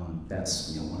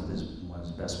 That's one of his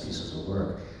best pieces of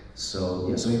work. So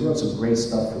he wrote some great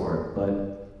stuff for it,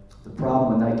 but the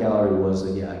problem with Night Gallery was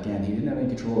that again, he didn't have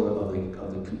any control of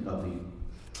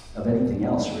anything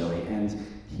else really, and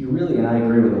he really, and I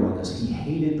agree with him on this, he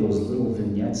hated those little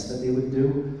vignettes that they would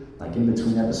do, like in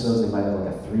between episodes. They might have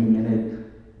like a 3-minute,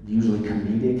 usually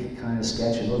comedic kind of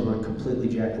sketch, and those were completely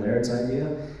Jack Laird's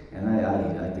idea, and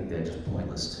I think they're just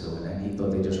pointless too. And then he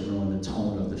thought they just ruined the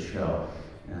tone of the show,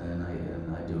 and I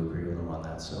do agree with him on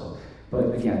that. So,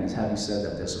 but again, having said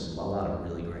that, there's a lot of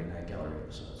really great Night Gallery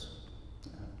episodes.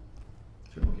 Yeah.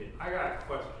 Sure. Okay, I got a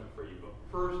question for you, but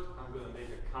first I'm going to make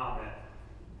a comment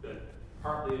that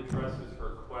partly addresses her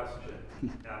question.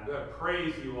 And I'm going to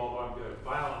praise you, although I'm going to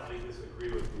violently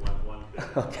disagree with you on one thing.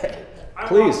 Okay.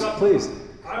 Please.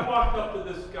 I walked up to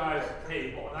this guy's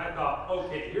table and I thought,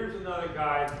 okay, here's another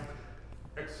guy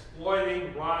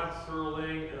exploiting Rod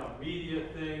Serling in a media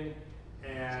thing,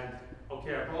 and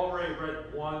okay, I've already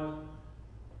read one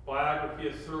biography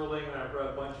of Serling, and I've read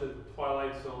a bunch of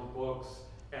Twilight Zone books,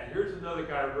 and here's another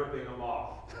guy ripping them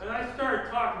off. And I started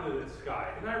talking to this guy,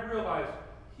 and I realized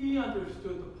he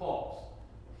understood the pulse.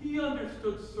 He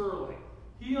understood Serling.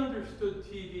 He understood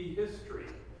TV history.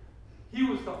 He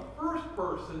was the first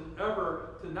person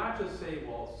ever to not just say,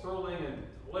 well, Serling and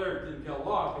Laird didn't get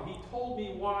along, but he told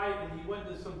me why, and he went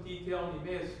into some detail, and he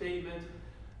made a statement.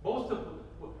 Most of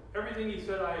everything he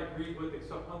said I agreed with,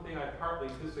 except one thing I partly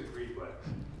disagreed with.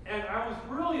 And I was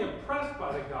really impressed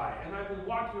by the guy, and I've been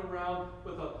walking around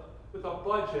with a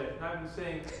budget, and I've been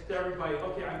saying to everybody,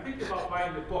 okay, I'm thinking about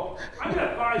buying the book. I'm going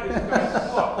to buy this guy's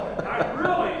book. And I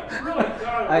really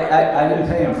got it. I didn't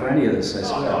pay him for any of this, I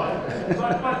swear.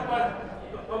 But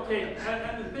okay,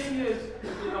 and the thing is,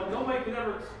 nobody can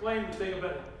ever explain the thing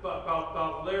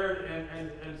about Laird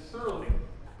and Serling.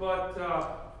 But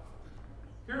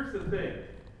here's the thing.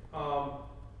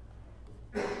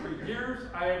 For years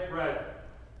I had read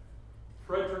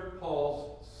Frederick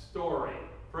Paul's story.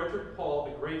 Frederick Paul,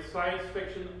 the great science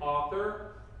fiction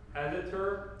author,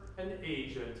 editor, and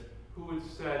agent, who had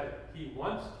said he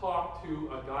once talked to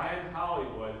a guy in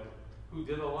Hollywood who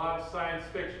did a lot of science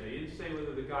fiction. He didn't say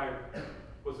whether the guy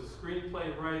was a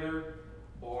screenplay writer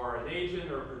or an agent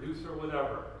or a producer or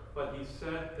whatever, but he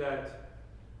said that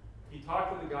he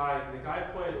talked to the guy, and the guy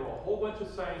pointed to a whole bunch of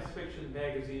science fiction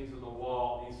magazines on the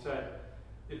wall. He said,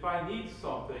 if I need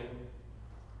something,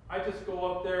 I just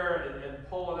go up there and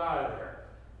pull it out of there.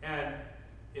 And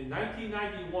in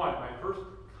 1991, my first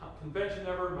convention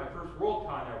ever, my first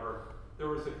Worldcon ever, there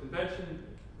was a convention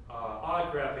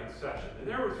autographing session. And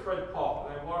there was Fred Paul.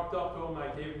 And I walked up to him,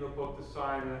 and I gave him the book to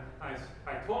sign, and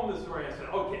I told him the story. I said,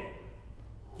 okay,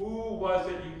 who was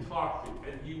it you talked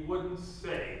to? And he wouldn't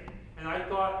say. And I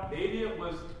thought maybe it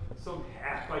was some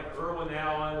hack like Irwin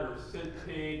Allen or Sid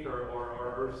Pink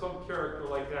or some character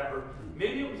like that, or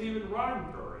maybe it was even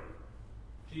Roddenberry,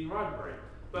 Gene Roddenberry.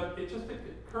 But it just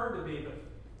occurred to me that,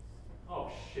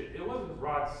 oh shit, it wasn't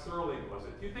Rod Serling, was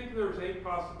it? Do you think there was any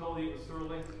possibility it was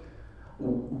Serling?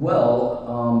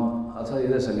 Well, I'll tell you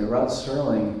this. I mean, Rod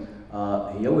Serling,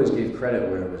 he always gave credit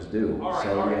where it was due. All right,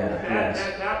 so, all right. Yeah,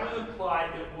 that would imply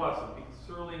it wasn't, because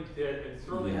Serling did, and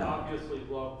Serling obviously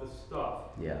loved the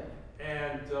stuff. Yeah.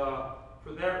 And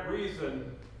for that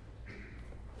reason,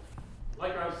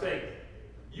 like I was saying,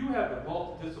 you have the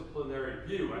multidisciplinary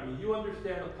view. I mean, you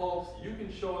understand the pulps, you can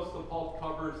show us the pulp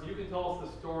covers, you can tell us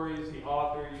the stories, the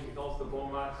author, you can tell us the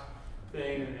Beaumont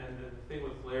thing and the thing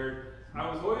with Laird.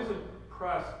 I was always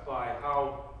impressed by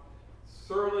how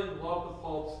Serling loved the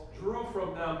pulps, drew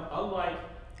from them, unlike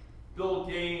Bill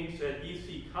Gaines at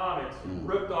EC Comics, who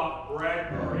ripped off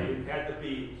Bradbury and had to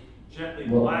be gently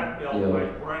blackmailed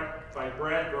by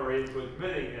Bradbury into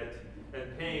admitting it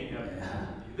and paying him.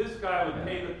 This guy would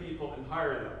pay the people and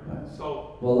hire them. Right.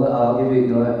 So, well, I'll give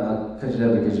you. I'll cut you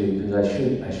down because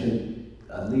I should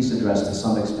at least address to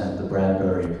some extent the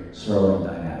Bradbury-Serling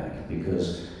dynamic,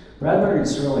 because Bradbury and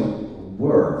Serling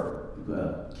were,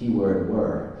 keyword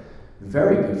were,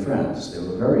 very good friends. They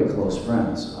were very close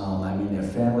friends. I mean, their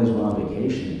families were on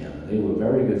vacation together. They were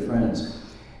very good friends.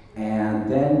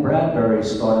 And then Bradbury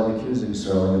started accusing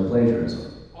Serling of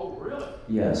plagiarism. Oh, really?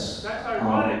 Yes. That's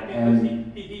ironic,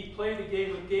 because he played the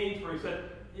game with Gaines where he said,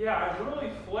 yeah, I'm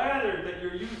really flattered that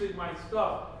you're using my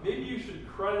stuff. Maybe you should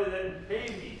credit it and pay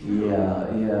me too.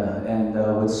 Yeah. And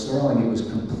with Serling, it was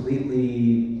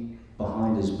completely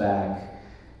behind his back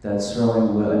that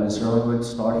Serling would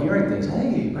start hearing things.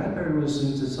 Hey, Bradbury was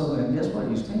into something, and guess what?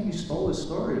 You stole his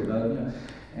story about, you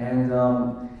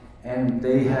know, and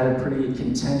they had a pretty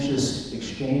contentious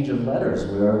exchange of letters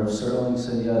where Serling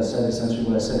said essentially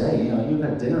what I said. Hey, you know, you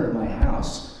had dinner at my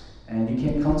house, and you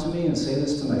can't come to me and say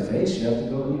this to my face. You have to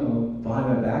go, you know, behind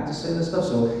my back to say this stuff.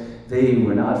 So they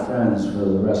were not friends for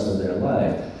the rest of their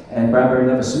life. And Bradbury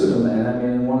never sued him. And I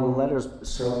mean, in one of the letters,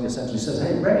 Serling essentially says,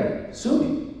 "Hey, Ray, sue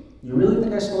me. You really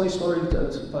think I stole your story?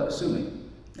 Sue me."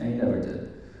 And he never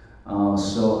did.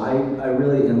 So I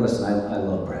really, and listen, I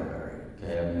love Bradbury.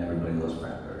 Okay, I mean, everybody loves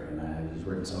Bradbury. He's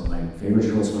written some of my favorite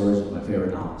short stories, some of my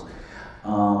favorite novels.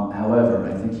 However,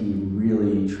 I think he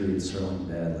really treated Serling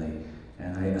badly,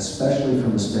 and especially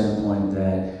from the standpoint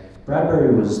that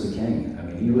Bradbury was the king. I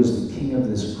mean, he was the king of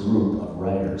this group of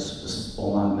writers, this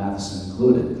Beaumont Matheson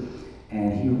included,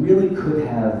 and he really could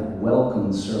have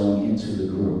welcomed Serling into the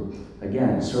group.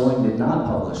 Again, Serling did not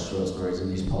publish short stories in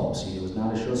these pulps. He was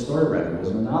not a short story writer. He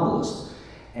wasn't a novelist,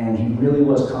 and he really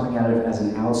was coming at it as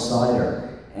an outsider.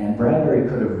 And Bradbury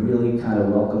could have really kind of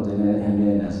welcomed him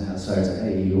in as an outsider, said,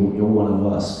 "Hey, you're one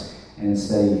of us." And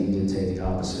instead, he did take the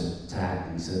opposite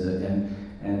tack. He said that,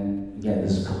 and again,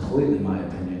 this is completely my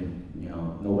opinion, you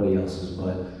know, nobody else's,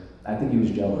 but I think he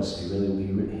was jealous.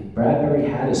 Bradbury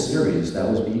had a series that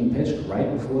was being pitched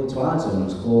right before the Twilight Zone. It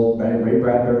was called Ray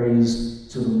Bradbury's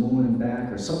To the Moon and Back,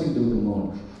 or something to do with the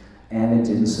moon, and it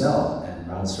didn't sell. And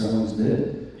Rod Serling's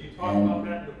did. Do you talk about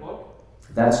that in the book?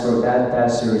 That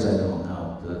series I don't know.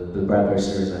 The Bradbury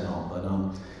series I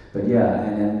don't, but yeah,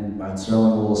 and then Rod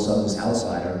Serling all of a sudden, this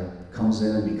outsider comes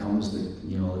in and becomes the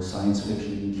science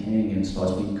fiction king and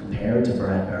starts being compared to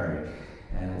Bradbury,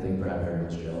 and I think Bradbury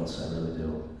was jealous. I really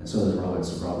do, and so does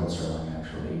Robert Serling.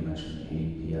 Actually, he mentioned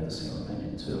he had the same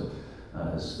opinion too,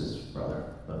 as his brother.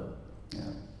 But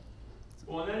yeah.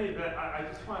 Well, in any event, I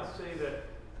just want to say that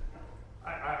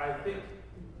I think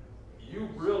you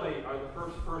really are the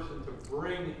first person to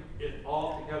bring it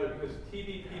all together, because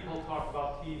TV people talk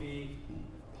about TV,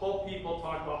 pulp people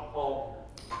talk about pulp,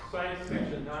 science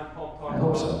fiction, non-pulp talk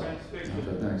about science fiction.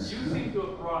 You seem to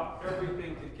have brought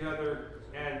everything together,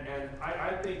 and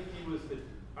I think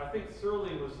I think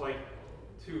Serling was like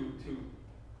to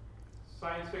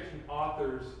science fiction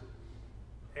authors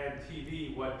and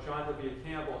TV what John W.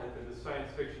 Campbell had been to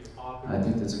science fiction authors. I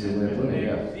think that's a good way to put it,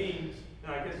 yeah. Magazines.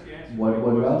 And I guess you answered What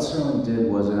Rod Serling did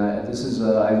was, and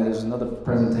there's another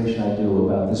presentation I do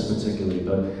about this particularly,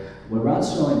 but what Rod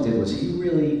Serling did was he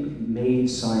really made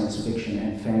science fiction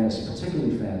and fantasy,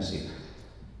 particularly fantasy,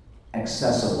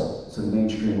 accessible to the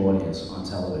mainstream audience on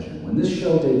television. When this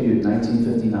show debuted in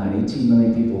 1959, 18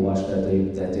 million people watched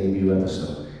that debut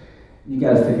episode. You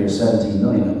got to figure 17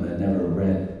 million of them had never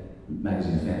read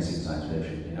magazine of fantasy and science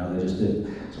fiction. You know, they just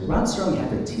didn't. So Rod Serling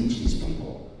had to teach these people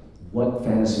what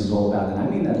fantasy was all about, and I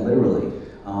mean that literally.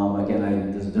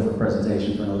 Again, there's a different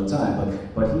presentation for another time,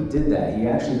 but he did that. He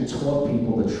actually taught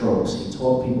people the tropes. He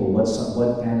taught people what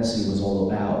fantasy was all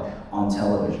about on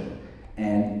television.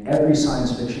 And every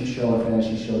science fiction show and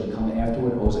fantasy show that come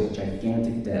afterward owes a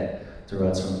gigantic debt to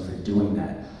Rod Serling for doing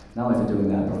that. Not only for doing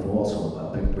that, but for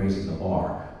also raising the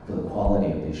bar for the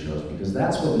quality of these shows, because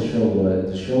that's what the show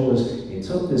was. The show was, it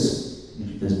took this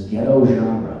ghetto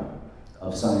genre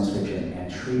of science fiction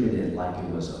and treated it like it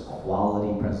was a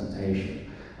quality presentation,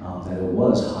 that it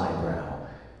was highbrow,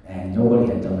 and nobody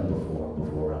had done it before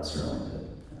Rod Serling did.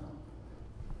 You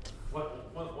know.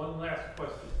 One last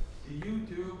question. Do you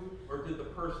do, or did the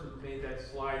person who made that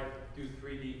slide do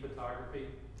 3D photography?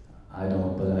 I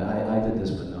don't, but I did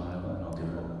this, but no, I don't do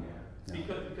it.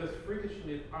 Yeah. Because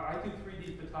freakishly, I do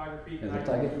 3D photography, and I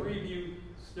can preview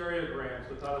stereograms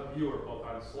without a viewer, both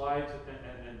on slides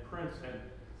and prints, and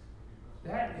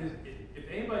that is, if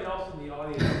anybody else in the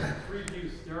audience can preview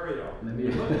stereo,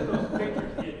 maybe look at those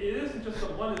pictures. It isn't just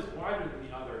that one is wider than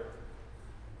the other.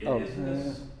 It is an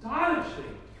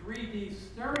astonishing 3D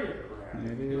stereogram.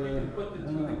 Maybe we can put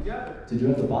the two together. Did you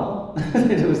have the bottle?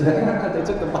 They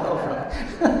took the bottle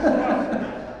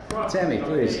from Tammy,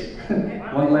 please.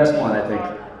 One last one, I think.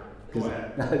 Go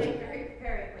ahead. Very,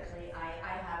 very quickly, I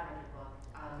have read the book.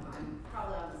 I'm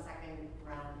probably on the second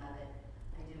round of it.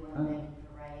 I do want to thank you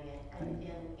for writing it. And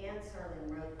Anne Serling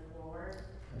wrote the foreword.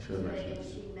 I should have mentioned And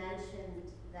she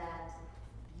mentioned that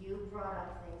you brought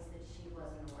up things that she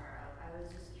wasn't aware of. I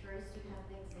was just curious, do you have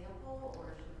an example,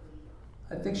 or should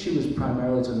we? I think she was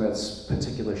primarily talking about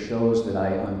particular shows that I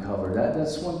uncovered.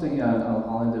 That's one thing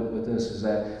I'll end up with this, is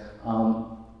that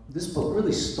this book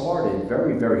really started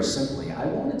very, very simply. I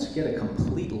wanted to get a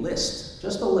complete list,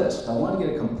 just a list. I wanted to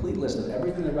get a complete list of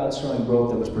everything that Rod Serling wrote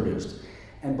that was produced.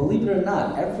 And believe it or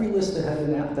not, every list that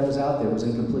that was out there was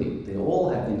incomplete. They all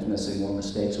had things missing or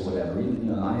mistakes or whatever. Even,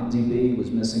 IMDb was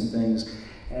missing things.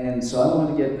 And so I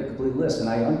wanted to get a complete list, and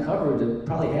I uncovered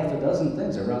probably half a dozen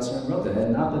things that Rod Serling wrote that had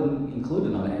not been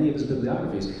included on any of his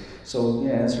bibliographies. So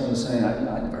yeah, Anne Serling was saying,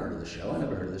 I never heard of the show. I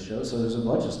never heard of the show. So there's a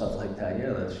bunch of stuff like that,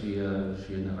 yeah, that she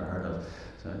had never heard of.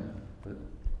 So, but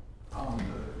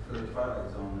for the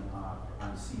Twilight Zone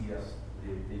on CBS,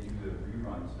 they do the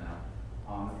reruns now.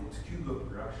 It's Cuba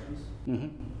Productions.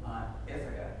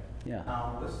 Ithaca. Yeah.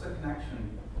 What's the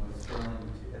connection with Sterling to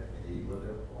Ithaca? Did he live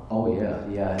there for a while? Oh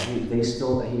yeah.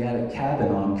 He had a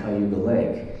cabin on Cayuga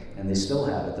Lake, and they still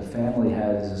have it. The family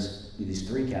has these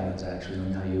 3 cabins actually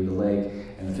on Cayuga Lake,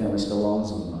 and the family still owns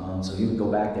them. So he would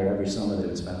go back there every summer. They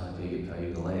would spend on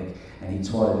Cayuga Lake, and he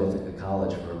taught at Ithaca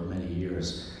College for many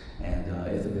years. And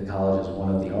Ithaca College is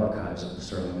one of the archives of the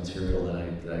Serling material that I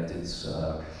did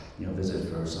visit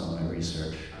for some of my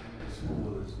research. I went to school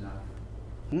with this now.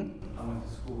 I went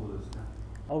to school with this now.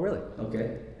 Oh really?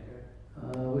 Okay.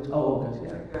 Okay.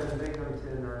 Yeah. Because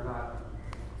Binghamton are not,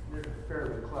 they're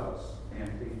fairly close to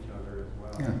each other as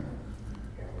well. Yeah.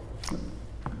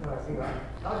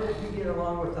 How did you get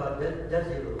along with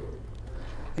Desilu?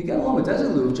 He got along with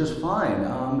Desilu just fine.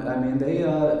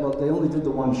 They only did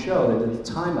the one show. They did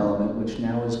the Time Element, which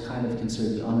now is kind of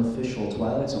considered the unofficial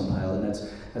Twilight Zone pilot. And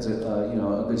that's a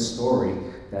good story.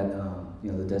 That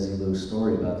the Desilu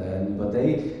story about that. But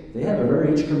they have a very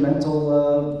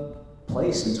instrumental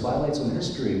place in Twilight Zone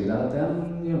history. Without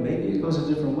them, maybe it goes a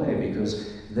different way, because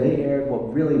they aired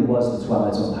what really was the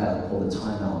Twilight Zone pilot called the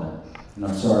Time Element. And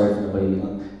I'm sorry if anybody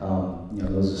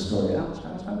knows the story. How much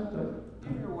time is it?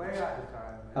 You're way out of time.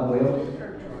 I'm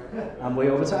way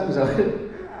over time? Is that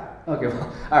it? Okay,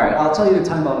 well, all right, I'll tell you the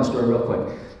Time Element story real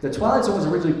quick. The Twilight Zone was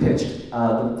originally pitched,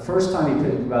 the first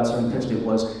time Rod Serling pitched it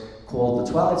was called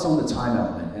The Twilight Zone, The Time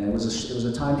Element, and it was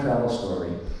a time travel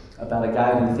story about a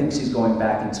guy who thinks he's going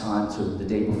back in time to the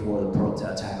day before the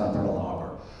attack on Pearl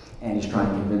Harbor, and he's trying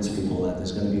to convince people that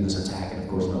there's going to be this attack, and of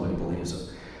course nobody believes him.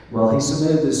 Well, he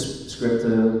submitted this script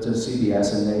to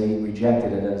CBS, and they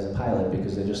rejected it as a pilot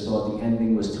because they just thought the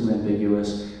ending was too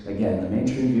ambiguous. Again, the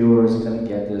mainstream viewers are going to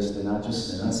get this. They're not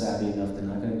savvy enough. They're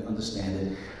not going to understand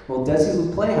it. Well,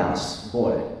 Desilu Playhouse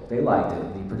bought it. They liked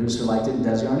it. The producer liked it, and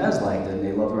Desi Arnaz liked it. And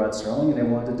they loved Rod Serling, and they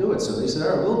wanted to do it. So they said,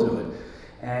 all right, we'll do it.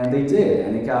 And they did,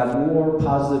 and it got more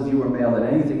positive viewer mail than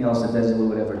anything else that Desilu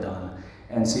had ever done.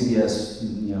 And CBS,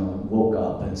 woke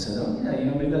up and said, oh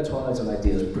yeah, maybe that Twilight Zone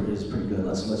idea is pretty good.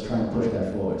 Let's try and push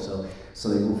that forward. So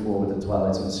they moved forward with the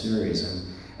Twilight Zone series,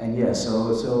 and yeah, so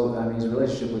his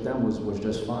relationship with them was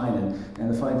just fine. And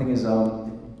the funny thing is,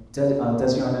 Desi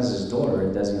Arnaz's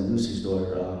daughter, Desi and Lucy's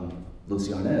daughter,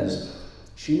 Lucy Arnaz,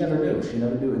 she never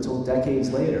knew until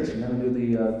decades later. She never knew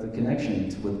the connection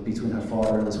between her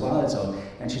father and the Twilight Zone.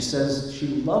 And she says she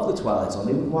loved the Twilight Zone.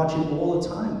 They would watch it all the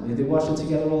time. They watched it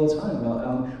together all the time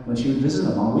when she would visit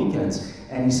them on weekends.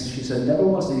 And she said never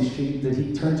once did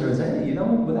he turn to her and say, hey,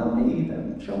 without me,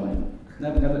 that show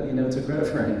never took credit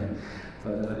for anything.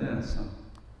 But yeah, so.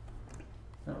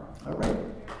 All right.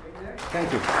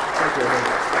 Thank you.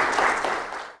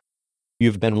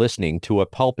 You've been listening to a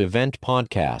Pulp Event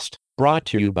podcast, brought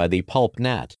to you by the Pulp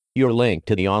Net, your link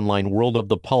to the online world of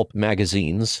the pulp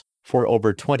magazines, for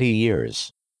over 20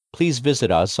 years. Please visit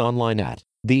us online at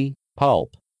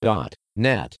thepulp.net.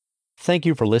 Thank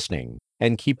you for listening,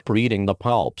 and keep reading the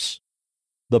pulps.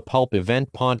 The Pulp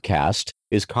Event podcast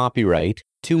is copyright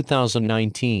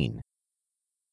 2019.